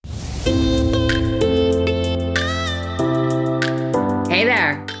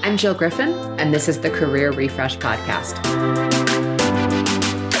I'm Jill Griffin, and this is the Career Refresh Podcast.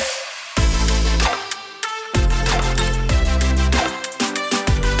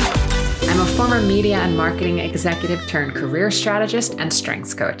 I'm a former media and marketing executive turned career strategist and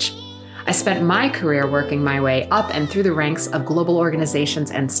strengths coach. I spent my career working my way up and through the ranks of global organizations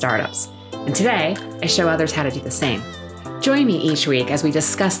and startups. And today, I show others how to do the same. Join me each week as we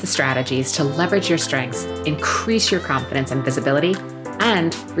discuss the strategies to leverage your strengths, increase your confidence and visibility,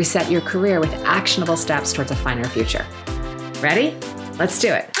 and reset your career with actionable steps towards a finer future. Ready? Let's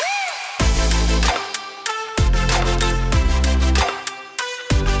do it.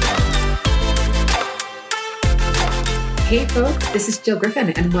 Hey folks, this is Jill Griffin,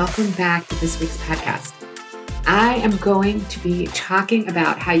 and welcome back to this week's podcast. I am going to be talking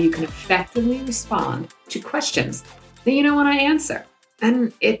about how you can effectively respond to questions that you don't want to answer.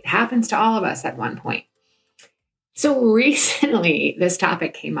 And it happens to all of us at one point. So recently, this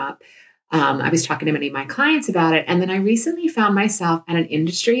topic came up. I was talking to many of my clients about it, and then I recently found myself at an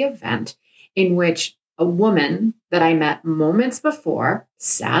industry event in which a woman that I met moments before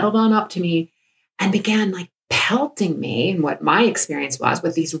saddled on up to me and began pelting me, and what my experience was,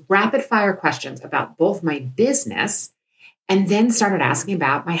 with these rapid fire questions about both my business, and then started asking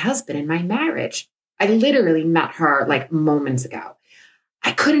about my husband and my marriage. I literally met her moments ago.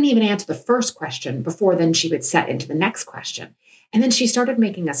 I couldn't even answer the first question before then she would set into the next question. And then she started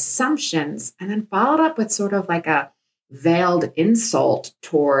making assumptions and then followed up with sort of a veiled insult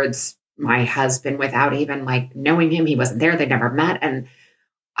towards my husband without even knowing him. He wasn't there. They'd never met. And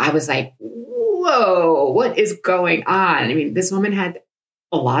I was like, whoa, what is going on? I mean, this woman had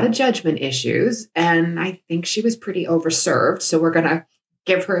a lot of judgment issues, and I think she was pretty overserved. So we're going to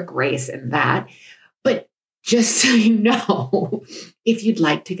give her a grace in that. But just so you know, if you'd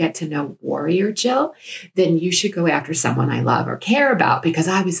like to get to know Warrior Jill, then you should go after someone I love or care about, because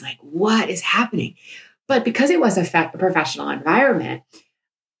I was like, what is happening? But because it was a professional environment,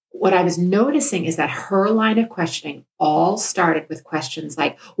 what I was noticing is that her line of questioning all started with questions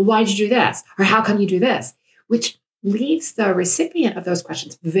like, well, why did you do this? Or how come you do this? Which leaves the recipient of those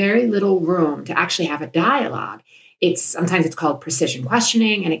questions very little room to actually have a dialogue. Sometimes it's called precision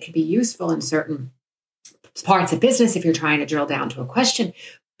questioning, and it can be useful in certain parts of business if you're trying to drill down to a question.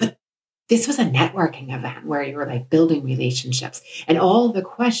 But this was a networking event where you were building relationships, and all the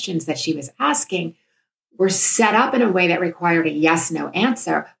questions that she was asking were set up in a way that required a yes-no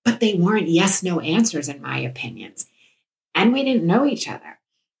answer, but they weren't yes-no answers in my opinions. And we didn't know each other.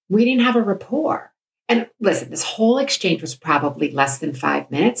 We didn't have a rapport. And listen, this whole exchange was probably less than 5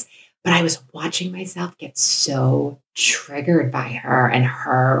 minutes, but I was watching myself get so triggered by her and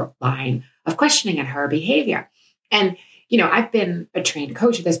her line of questioning and her behavior. And, I've been a trained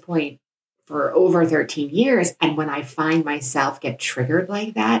coach at this point for over 13 years. And when I find myself get triggered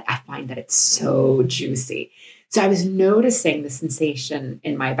like that, I find that it's so juicy. So I was noticing the sensation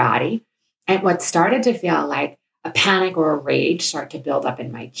in my body, and what started to feel like a panic or a rage start to build up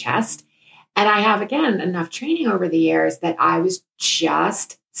in my chest. And I have, again, enough training over the years that I was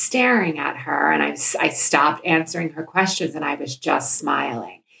just staring at her, and I stopped answering her questions, and I was just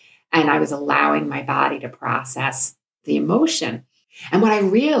smiling. And I was allowing my body to process the emotion. And what I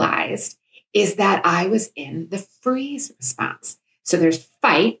realized is that I was in the freeze response. So there's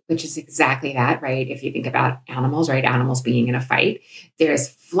fight, which is exactly that, right? If you think about animals, right? Animals being in a fight. There's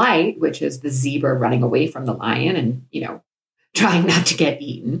flight, which is the zebra running away from the lion and, trying not to get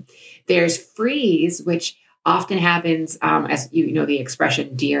eaten. There's freeze, which often happens, as you know, the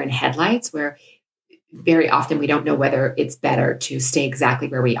expression deer in headlights, where very often we don't know whether it's better to stay exactly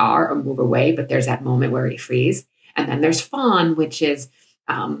where we are or move away, but there's that moment where we freeze. And then there's fawn, which is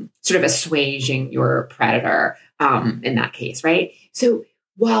sort of assuaging your predator in that case, right? So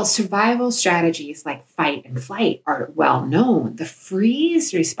while survival strategies like fight and flight are well known, the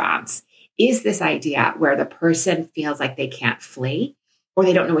freeze response is this idea where the person feels like they can't flee or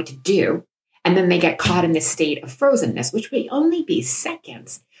they don't know what to do. And then they get caught in this state of frozenness, which may only be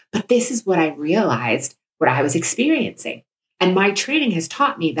seconds. But this is what I realized, what I was experiencing. And my training has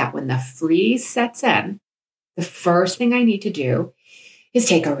taught me that when the freeze sets in, the first thing I need to do is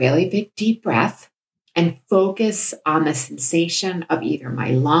take a really big, deep breath and focus on the sensation of either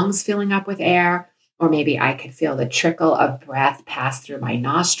my lungs filling up with air, or maybe I could feel the trickle of breath pass through my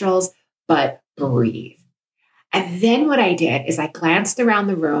nostrils, but breathe. And then what I did is I glanced around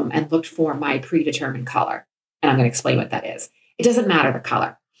the room and looked for my predetermined color. And I'm going to explain what that is. It doesn't matter the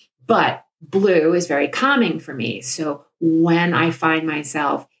color, but blue is very calming for me. So when I find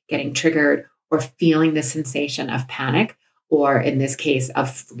myself getting triggered or feeling the sensation of panic, or in this case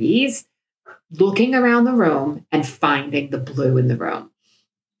of freeze, looking around the room and finding the blue in the room.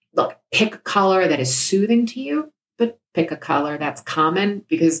 look, pick a color that is soothing to you, but pick a color that's common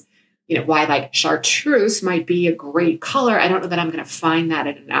because, why like chartreuse might be a great color. I don't know that I'm going to find that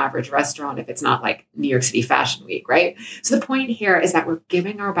at an average restaurant if it's not like New York City Fashion Week, right? So the point here is that we're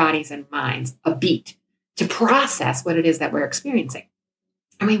giving our bodies and minds a beat to process what it is that we're experiencing.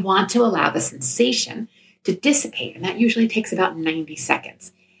 And we want to allow the sensation to dissipate. And that usually takes about 90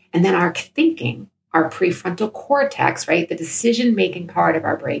 seconds. And then our thinking, our prefrontal cortex, right? The decision-making part of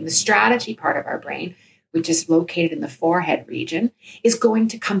our brain, the strategy part of our brain, which is located in the forehead region, is going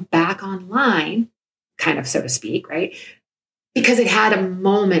to come back online, kind of, so to speak, right? Because it had a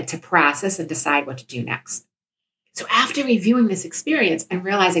moment to process and decide what to do next. So after reviewing this experience and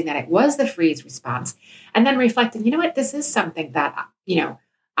realizing that it was the freeze response, and then reflecting, this is something that,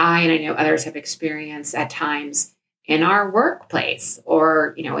 I and I know others have experienced at times in our workplace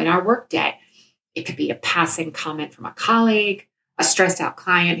or, in our workday. It could be a passing comment from a colleague, a stressed out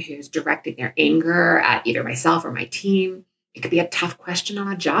client who's directing their anger at either myself or my team. It could be a tough question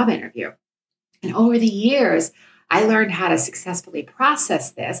on a job interview. And over the years, I learned how to successfully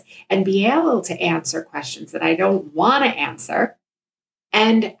process this and be able to answer questions that I don't want to answer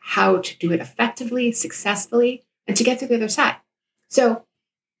and how to do it effectively, successfully, and to get to the other side. So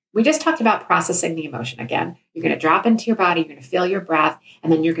we just talked about processing the emotion. Again, you're going to drop into your body, you're going to feel your breath,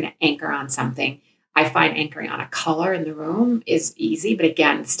 and then you're going to anchor on something. I find anchoring on a color in the room is easy, but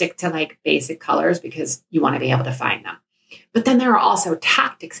again, stick to like basic colors because you want to be able to find them. But then there are also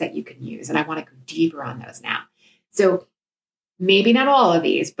tactics that you can use, and I want to go deeper on those now. So maybe not all of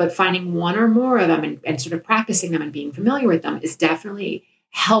these, but finding one or more of them and sort of practicing them and being familiar with them is definitely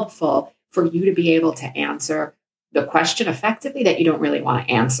helpful for you to be able to answer the question effectively that you don't really want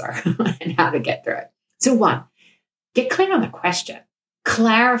to answer and how to get through it. So one, get clear on the question,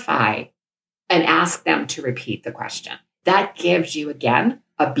 clarify, and ask them to repeat the question. That gives you, again,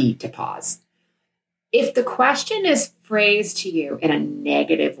 a beat to pause. If the question is phrased to you in a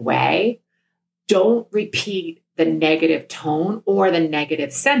negative way, don't repeat the negative tone or the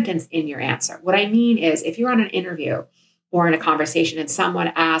negative sentence in your answer. What I mean is if you're on an interview or in a conversation and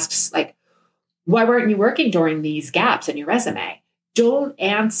someone asks like, why weren't you working during these gaps in your resume? Don't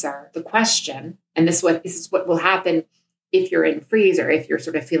answer the question. And this is what will happen if you're in freeze or if you're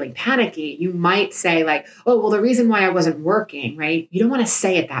sort of feeling panicky. You might say like, oh, well, the reason why I wasn't working, right? You don't want to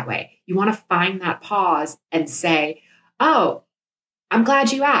say it that way. You want to find that pause and say, oh, I'm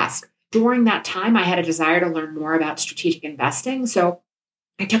glad you asked. During that time, I had a desire to learn more about strategic investing. So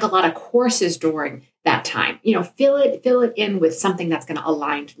I took a lot of courses during that time. Fill it in with something that's going to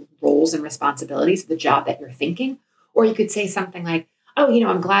align to roles and responsibilities of the job that you're thinking. Or you could say something like, oh,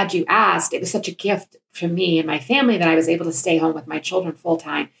 I'm glad you asked. It was such a gift for me and my family that I was able to stay home with my children full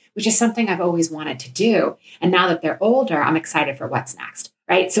time, which is something I've always wanted to do. And now that they're older, I'm excited for what's next,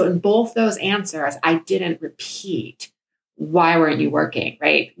 right? So in both those answers, I didn't repeat, why weren't you working,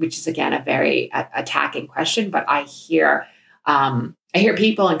 right? Which is, again, a very attacking question, but I hear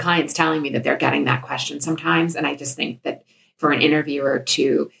people and clients telling me that they're getting that question sometimes. And I just think that for an interviewer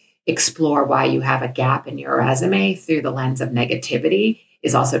to explore why you have a gap in your resume through the lens of negativity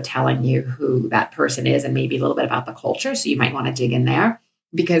is also telling you who that person is and maybe a little bit about the culture. So you might want to dig in there.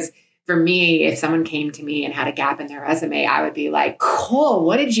 Because for me, if someone came to me and had a gap in their resume, I would be like, cool,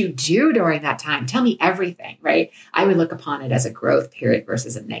 what did you do during that time? Tell me everything, right? I would look upon it as a growth period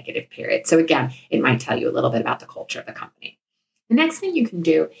versus a negative period. So again, it might tell you a little bit about the culture of the company. The next thing you can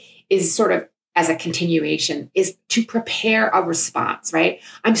do is sort of as a continuation is to prepare a response, right?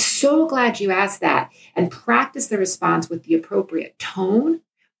 I'm so glad you asked that, and practice the response with the appropriate tone,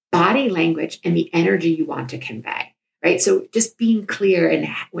 body language, and the energy you want to convey, right? So just being clear, and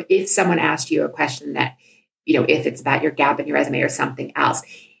if someone asked you a question that, if it's about your gap in your resume or something else,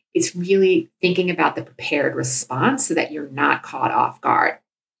 it's really thinking about the prepared response so that you're not caught off guard.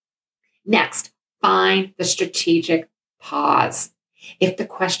 Next, find the strategic pause. If the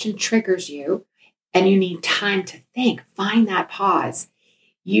question triggers you and you need time to think, find that pause.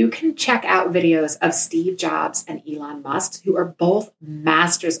 You can check out videos of Steve Jobs and Elon Musk, who are both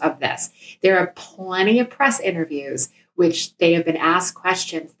masters of this. There are plenty of press interviews which they have been asked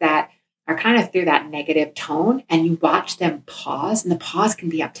questions that are kind of through that negative tone, and you watch them pause, and the pause can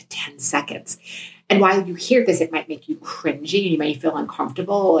be up to 10 seconds. And while you hear this, it might make you cringy and you may feel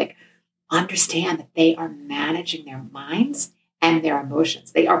uncomfortable. Like, understand that they are managing their minds and their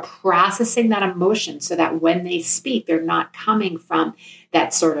emotions. They are processing that emotion so that when they speak, they're not coming from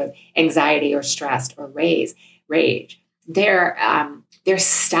that sort of anxiety or stress or rage. They're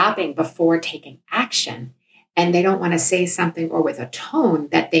stopping before taking action, and they don't want to say something or with a tone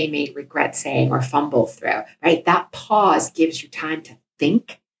that they may regret saying or fumble through, right? That pause gives you time to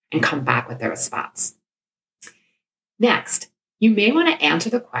think and come back with their response. Next, you may want to answer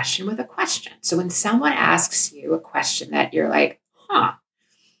the question with a question. So when someone asks you a question that you're like,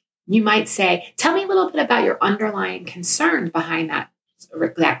 you might say, tell me a little bit about your underlying concerns behind that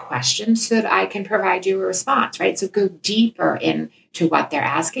question so that I can provide you a response, right? So go deeper into what they're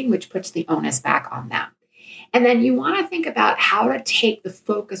asking, which puts the onus back on them. And then you want to think about how to take the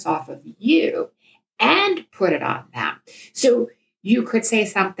focus off of you and put it on them. So you could say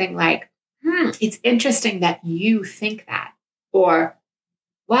something like, it's interesting that you think that. Or,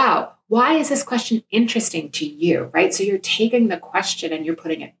 wow, why is this question interesting to you, right? So you're taking the question and you're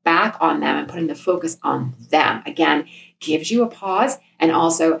putting it back on them and putting the focus on them. Again, gives you a pause and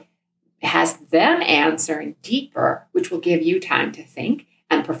also has them answering deeper, which will give you time to think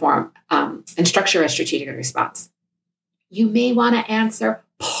and perform and structure a strategic response. You may want to answer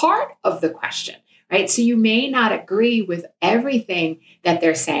part of the question, right? So you may not agree with everything that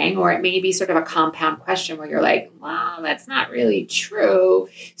they're saying, or it may be sort of a compound question where you're like, well, that's not really true.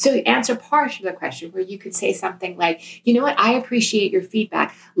 So answer part of the question where you could say something like, you know what, I appreciate your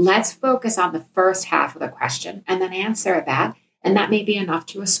feedback. Let's focus on the first half of the question and then answer that. And that may be enough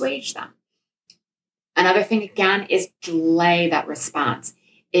to assuage them. Another thing, again, is delay that response.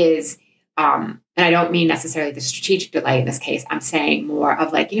 And I don't mean necessarily the strategic delay in this case. I'm saying more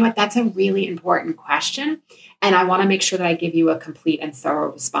of like, you know what, that's a really important question. And I want to make sure that I give you a complete and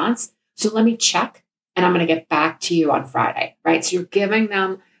thorough response. So let me check and I'm going to get back to you on Friday, right? So you're giving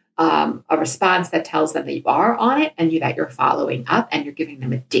them a response that tells them that you are on it and that you're following up, and you're giving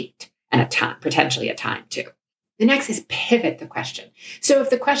them a date and a time, potentially a time too. The next is pivot the question. So if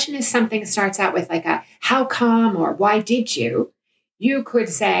the question is something that starts out with like a how come or why did you, you could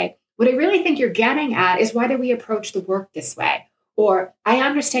say, what I really think you're getting at is why do we approach the work this way? Or I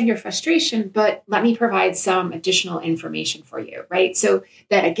understand your frustration, but let me provide some additional information for you, right? So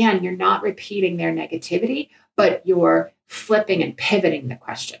that, again, you're not repeating their negativity, but you're flipping and pivoting the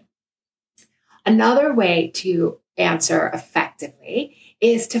question. Another way to answer effectively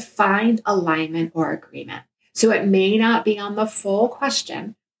is to find alignment or agreement. So it may not be on the full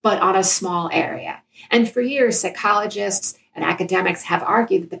question, but on a small area. And for years, psychologists and academics have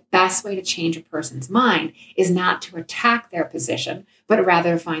argued that the best way to change a person's mind is not to attack their position, but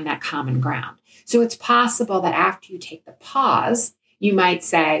rather to find that common ground. So it's possible that after you take the pause, you might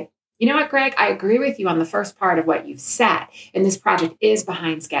say, you know what, Greg, I agree with you on the first part of what you've said, and this project is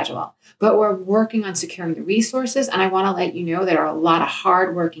behind schedule, but we're working on securing the resources, and I want to let you know there are a lot of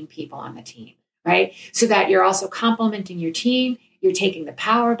hardworking people on the team, right? So that you're also complimenting your team, you're taking the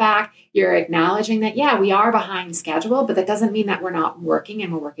power back, you're acknowledging that, yeah, we are behind schedule, but that doesn't mean that we're not working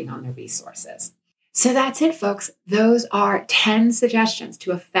and we're working on the resources. So that's it, folks. Those are 10 suggestions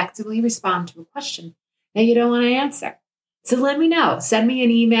to effectively respond to a question that you don't want to answer. So let me know. Send me an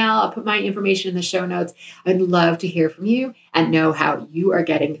email. I'll put my information in the show notes. I'd love to hear from you and know how you are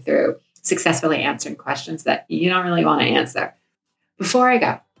getting through successfully answering questions that you don't really want to answer. Before I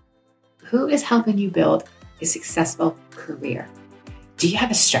go, who is helping you build a successful career? Do you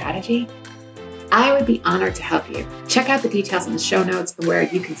have a strategy? I would be honored to help you. Check out the details in the show notes for where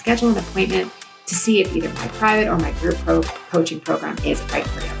you can schedule an appointment to see if either my private or my group coaching program is right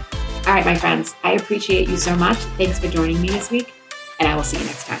for you. All right, my friends, I appreciate you so much. Thanks for joining me this week, and I will see you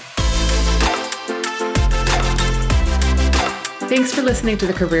next time. Thanks for listening to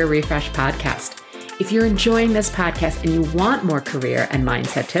the Career Refresh podcast. If you're enjoying this podcast and you want more career and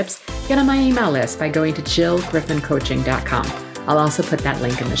mindset tips, get on my email list by going to jillgriffincoaching.com. I'll also put that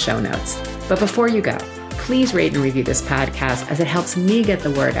link in the show notes. But before you go, please rate and review this podcast as it helps me get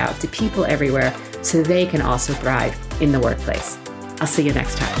the word out to people everywhere so they can also thrive in the workplace. I'll see you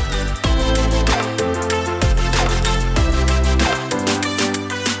next time.